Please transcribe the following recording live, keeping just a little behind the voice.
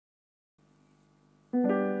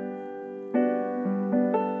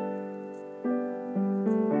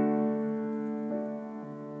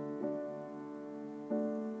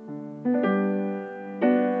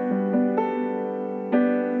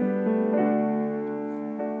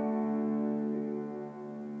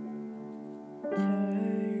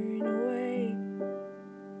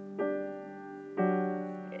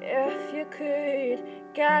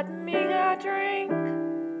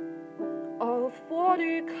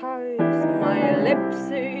watercolors, my lips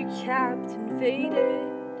are chapped and faded.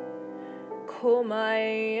 Call my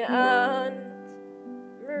Aunt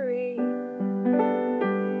Marie,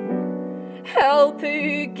 help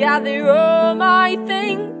her gather all my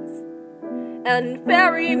things and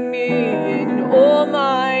bury me in all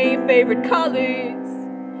my favorite colors,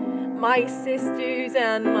 my sisters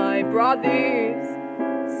and my brothers.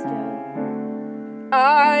 Still,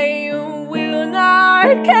 I will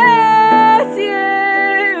not kiss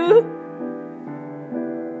you,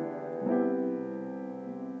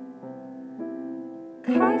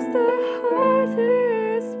 'cause the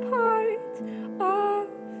hardest part of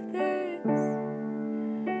this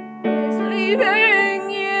is leaving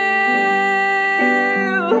you.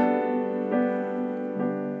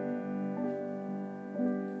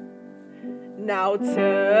 Now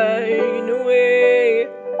turn away,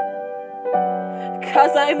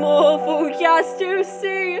 'cause I'm awful just to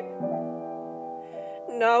see.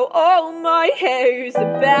 Now all my hair's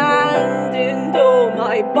abandoned, all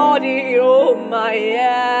my body, all my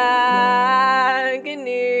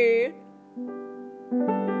agony.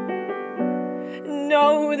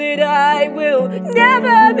 Know that I will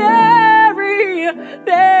never marry,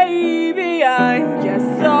 baby. I'm just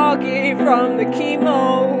soggy from the chemo.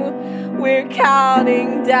 We're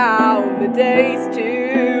counting down the days to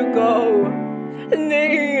go.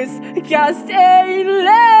 This just ain't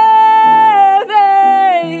living,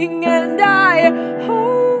 and I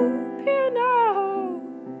hope you know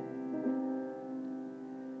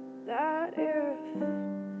that if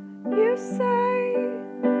you say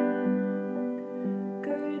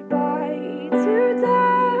goodbye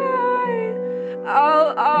today,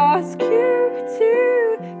 I'll ask you to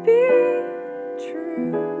be true.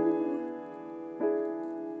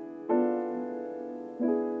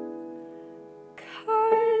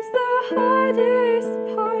 'Cause the hardest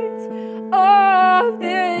part of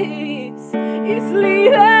this is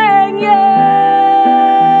leaving you.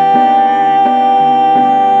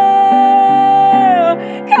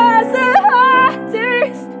 'Cause the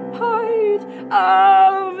hardest part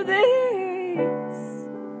of this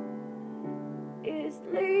is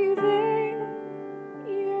leaving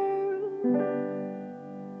you.